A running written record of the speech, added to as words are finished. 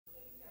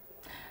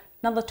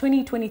Now, the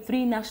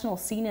 2023 National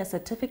Senior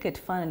Certificate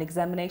Final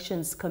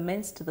Examinations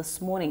commenced this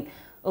morning.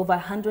 Over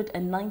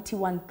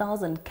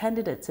 191,000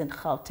 candidates in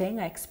Gauteng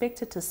are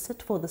expected to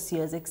sit for this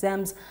year's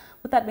exams.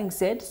 With that being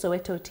said,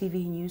 Soweto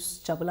TV News'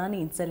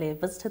 Jabulani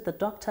Nsele visited the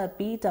Dr.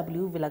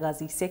 B.W.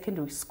 Vilakazi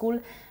Secondary School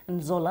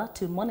in Zola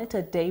to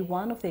monitor day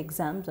one of the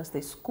exams as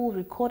the school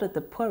recorded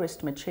the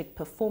poorest matric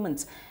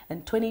performance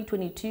in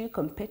 2022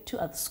 compared to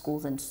other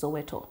schools in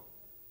Soweto.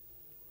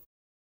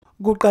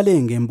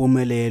 Kuqale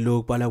ngempumelelo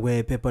ukubhala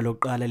kwephepha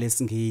lokuqala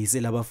lesingisi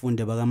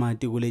labafundi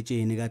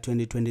bakamatikuletsheni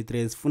ka-2023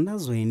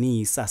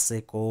 esifundazweni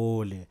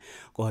saseGoli.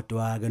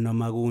 Kodwa ke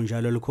noma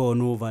kunjalo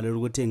likhona uvalo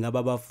ukuthi ngabe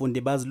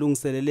abafundi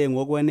bazilungiselele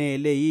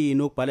ngokwenele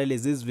yini ukubhala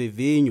lezi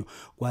zivivinyo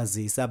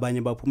kwazisa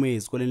abanye baphume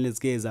ezikoleni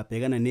lezike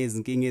zabhekana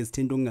nezinkinga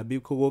ezithinta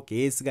ukungabikho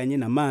kogesi kanye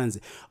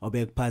namanzi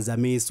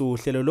obekuphazamisa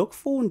uhlelo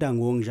lokufunda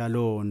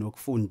ngokunjalo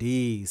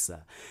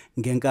nokufundisa.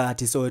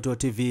 Ngenkathi Soweto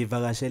TV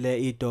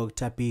vakashele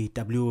iDr.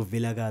 B.W.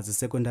 Vilakazi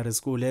Secondary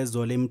School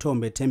eZola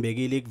imithombo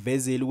ethembekile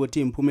ikuvezile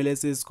ukuthi imphumela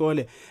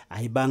yesikole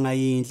ayibanga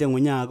yinhle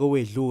ngonyaka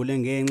owedlule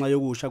ngenxa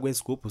yokusha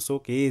kwesigubhu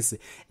sogesi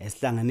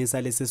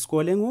esihlanganisa lesi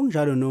sikole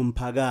ngokunjalo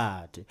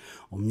nomphakathi.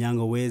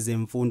 Umnyango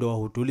wezemfundo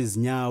wahudula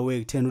izinyawo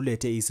ekutheni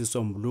ulethe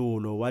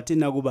isisombululo wathi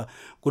nakuba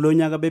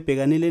kulonyaka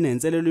bebhekanile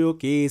nenselelo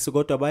yogesi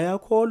kodwa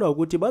bayakholwa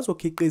ukuthi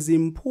bazokhiqiza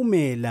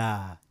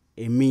imphumela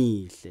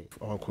emihle.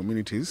 Our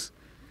communities.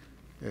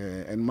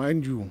 And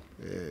mind you,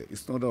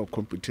 it's not our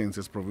competence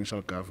as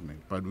provincial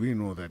government, but we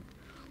know that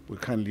we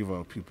can't leave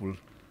our people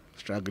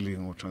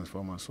struggling or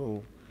transformers.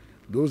 So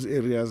those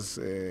areas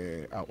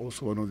are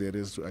also one of the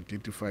areas to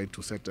identify,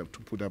 to set up, to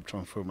put up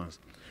transformers.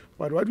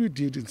 But what we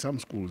did in some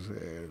schools,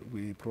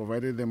 we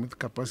provided them with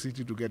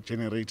capacity to get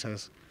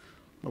generators.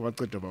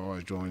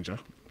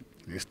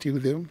 They steal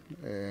them.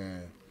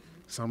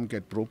 Some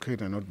get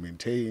broken and not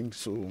maintained.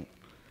 So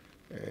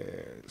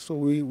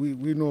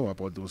we know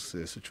about those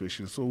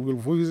situations. So we'll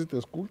visit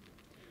the school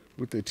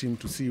with the team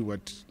to see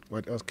what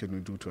else can we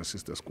do to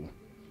assist the school.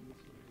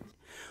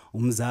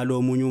 Umzalo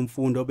omunye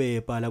umfundi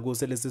obebhala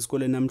kuselesi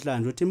sikole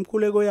namhlanje uthi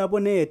imkhuleko yabo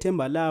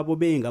nethemba labo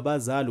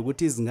bengabazali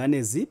ukuthi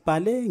izingane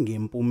zibhale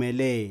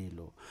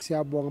ngempumelelo.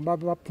 Siyabonga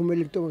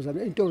baphumelele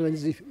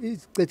intombazane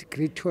izicethe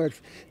grade 12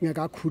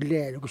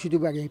 ngakakhulelwe kusho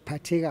ukuthi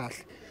bayayiphathe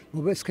kahle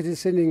ngoba esikhathini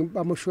seningi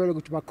bamoshwele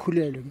ukuthi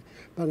bakhulelwe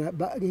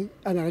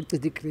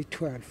angakacethe grade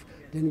 12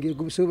 then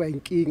kuba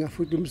inkinga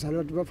futhi umzali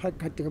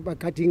wathi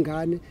bagade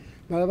ingane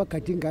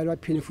bagade ingane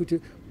baphinde futhi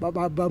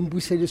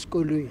bambuyisele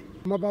esikolweni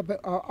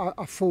mababa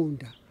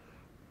afunda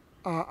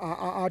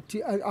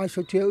athi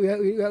ashothi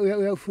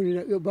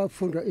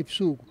uyafunda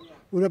ebusuku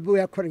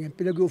uyakhona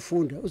ngempela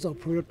kuyofunda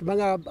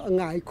uzawuphumela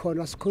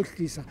bangayikhona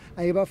sikhohlisa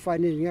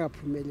ayibafanele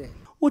ngiyaphumelela.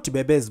 Uthi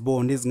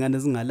bebezibona izingane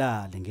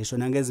ezingalali ngisho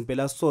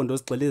nangezimpela sonto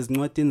sigxile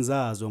ezincwadini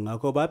zazo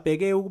ngakho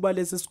babheke ukuba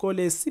lesi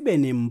sikole sibe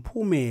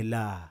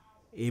nemphumela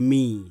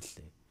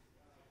emihle.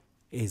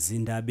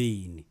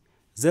 Ezindabeni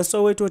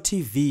zeSoweto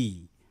TV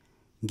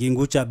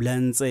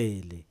ngingujabulani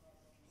Nsele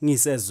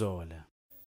ngiseZola.